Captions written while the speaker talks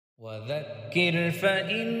وذكر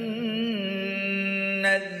فإن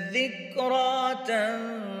الذكرى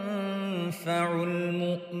تنفع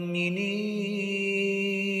المؤمنين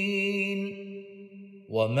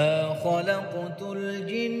وما خلقت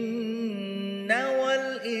الجن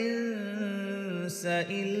والإنس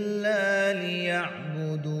إلا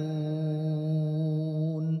ليعبدون.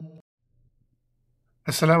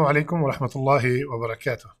 السلام عليكم ورحمة الله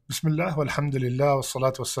وبركاته. بسم الله والحمد لله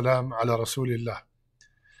والصلاة والسلام على رسول الله.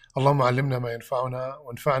 اللهم علمنا ما ينفعنا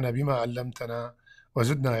وانفعنا بما علمتنا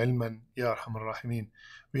وزدنا علما يا أرحم الراحمين.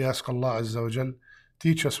 We ask Allah Azza wa Jal,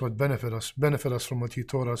 teach us what benefit us from what He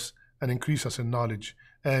taught us, and increase us in knowledge.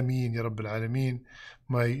 Ameen Ya Rabbil Alameen.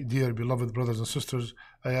 My dear beloved brothers and sisters,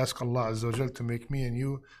 I ask Allah Azza wa Jal to make me and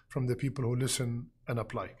you from the people who listen and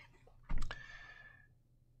apply.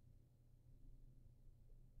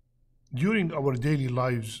 During our daily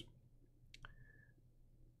lives,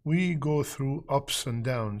 we go through ups and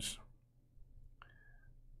downs.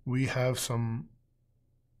 We have some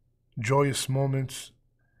joyous moments,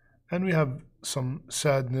 and we have some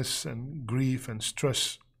sadness and grief and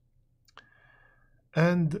stress.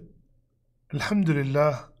 And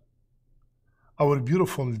Alhamdulillah, our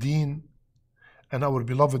beautiful Deen and our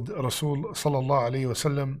beloved Rasul Sallallahu Alaihi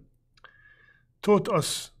Wasallam taught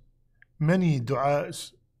us many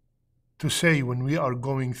du'as to say when we are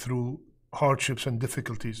going through hardships and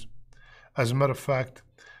difficulties. As a matter of fact,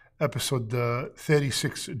 episode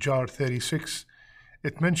 36, Jar 36,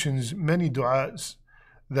 it mentions many du'as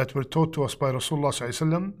that were taught to us by Rasulullah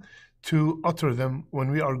ﷺ to utter them when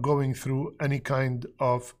we are going through any kind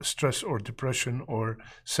of stress or depression or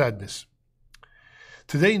sadness.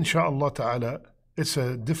 Today, inshaAllah ta'ala, it's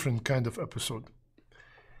a different kind of episode.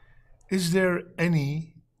 Is there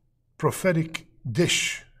any prophetic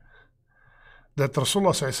dish that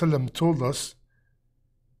Rasulullah ﷺ told us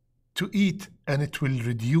to eat and it will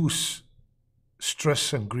reduce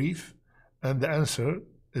stress and grief? And the answer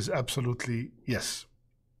is absolutely yes.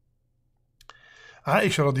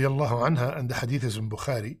 Aisha radiallahu anha, and the hadith is in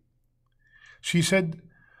Bukhari, she said,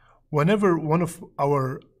 whenever one of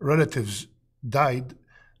our relatives died,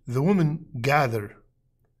 the women gather,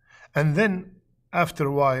 and then after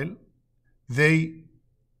a while they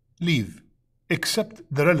leave, except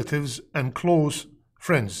the relatives and close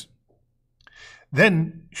friends.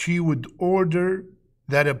 Then she would order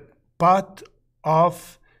that a pot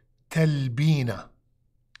of talbina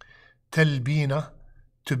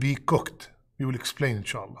to be cooked. We will explain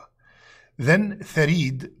inshallah. Then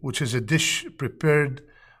tharid, which is a dish prepared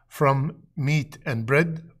from meat and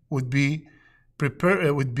bread, would be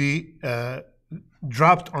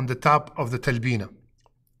dropped on the top of the talbina.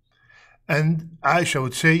 And Aisha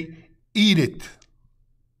would say, eat it,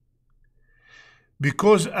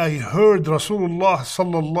 because I heard Rasulullah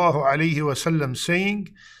sallallahu alayhi wasallam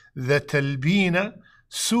saying that talbina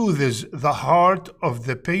soothes the heart of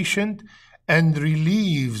the patient and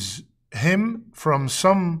relieves him from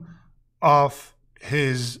some of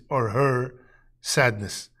his or her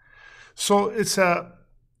sadness. So it's a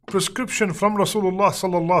prescription from Rasulullah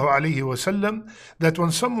sallallahu alayhi wasallam that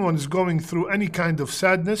when someone is going through any kind of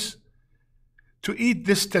sadness, to eat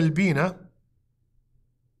this talbina,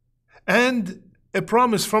 and a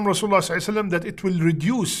promise from Rasulullah ﷺ that it will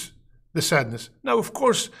reduce the sadness. Now, of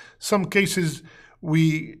course, some cases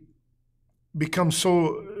we become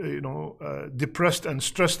so depressed and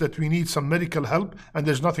stressed that we need some medical help, and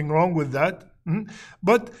there's nothing wrong with that.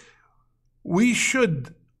 But we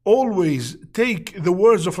should always take the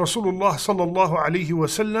words of Rasulullah sallallahu alaihi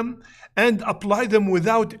wasallam and apply them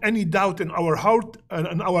without any doubt in our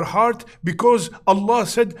heart, because Allah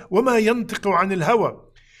said, وَمَا يَنْطِقُ عَنِ الْهَوَى.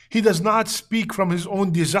 He does not speak from his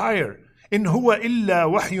own desire. إِنْ هُوَ إِلَّا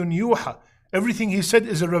وَحْيٌ يُوحَى. Everything he said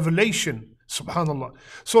is a revelation. Subhanallah.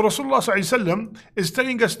 So Rasulullah ﷺ is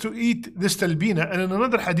telling us to eat this talbina, and in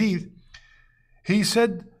another hadith, he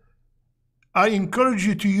said, I encourage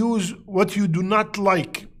you to use what you do not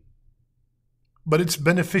like, but it's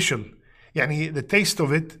beneficial. Yani the taste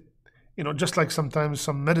of it, just like sometimes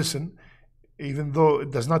some medicine, even though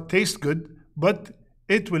it does not taste good, but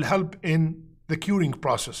it will help in the curing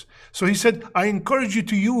process. So he said, I encourage you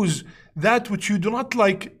to use that which you do not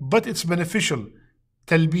like, but it's beneficial.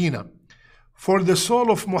 Talbina. For the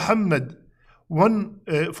soul of Muhammad, who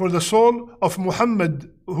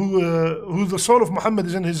the soul of Muhammad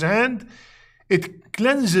is in his hand, it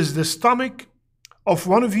cleanses the stomach of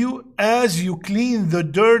one of you as you clean the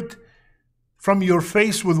dirt from your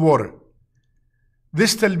face with water.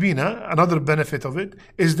 This talbina, another benefit of it,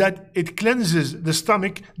 is that it cleanses the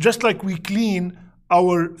stomach just like we clean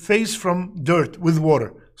our face from dirt with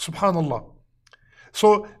water. Subhanallah.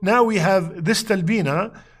 So now we have this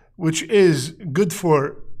talbina, which is good for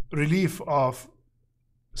relief of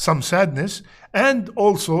some sadness, and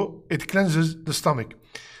also it cleanses the stomach.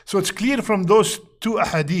 So it's clear from those two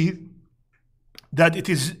ahadith that it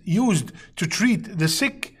is used to treat the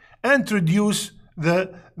sick and to reduce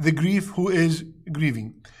the grief who is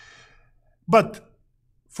grieving. But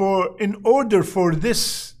in order for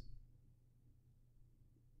this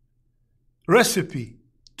recipe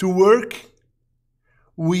to work,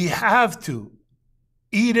 we have to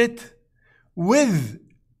eat it with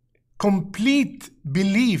complete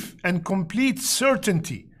belief and complete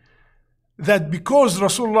certainty that because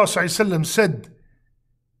Rasulullah ﷺ said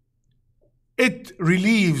it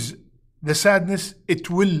relieves the sadness, it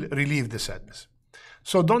will relieve the sadness.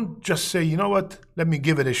 So don't just say, you know what, let me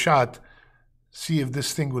give it a shot, see if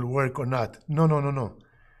this thing will work or not. No.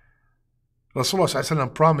 Rasulullah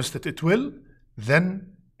ﷺ promised that it will,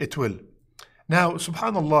 then it will. Now,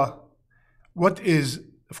 subhanallah, what is,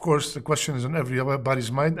 of course, the question is on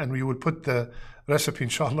everybody's mind, and we will put the recipe,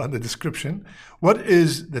 inshallah, in the description. What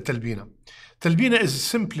is the talbina? Talbina is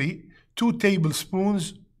simply 2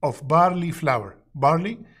 tablespoons of barley flour.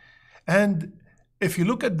 Barley. And if you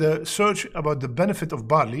look at the search about the benefit of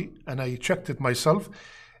barley, and I checked it myself,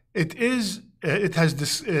 it has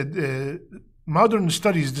this, modern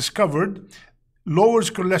studies discovered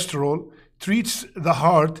lowers cholesterol, treats the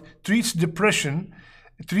heart, treats depression,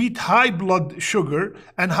 treat high blood sugar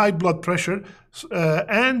and high blood pressure,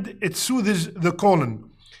 and it soothes the colon.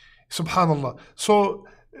 Subhanallah. So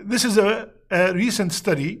this is a recent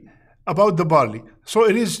study about the barley. So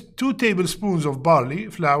it is 2 tablespoons of barley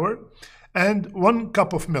flour and 1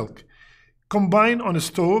 cup of milk. Combine on a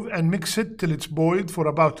stove and mix it till it's boiled for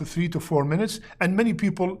about 3 to 4 minutes. And many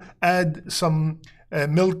people add some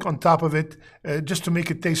milk on top of it just to make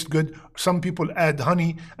it taste good. Some people add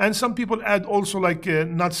honey, and some people add also like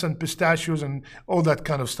nuts and pistachios and all that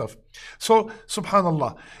kind of stuff. So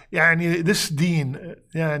subhanallah, this deen,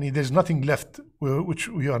 there's nothing left which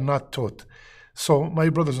we are not taught. So my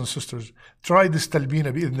brothers and sisters, try this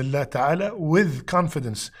talbina bi'idhnillah ta'ala with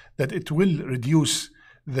confidence that it will reduce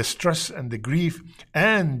the stress and the grief,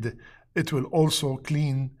 and it will also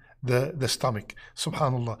clean the stomach.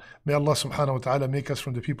 Subhanallah. May Allah subhanahu wa ta'ala make us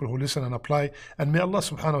from the people who listen and apply, and may Allah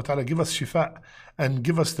subhanahu wa ta'ala give us shifa and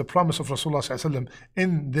give us the promise of Rasulullah sallallahu alaihi wasallam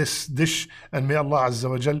in this dish, and may Allah azza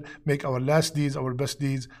wa jal make our last deeds our best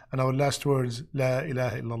deeds and our last words La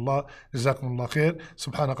ilaha illallah. Jazakumullah khair.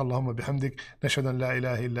 Subhanakallahumma bihamdik. Nashhadu an la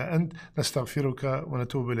ilaha illa ant. Nastaghfiruka wa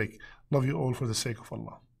natubu ilayk. Love you all for the sake of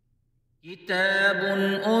Allah. كتاب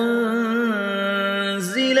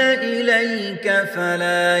أنزل إليك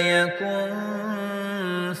فلا يكن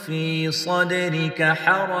في صدرك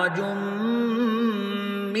حرج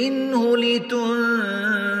منه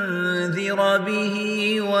لتنذر به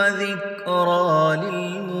وذكرى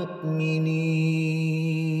للمؤمنين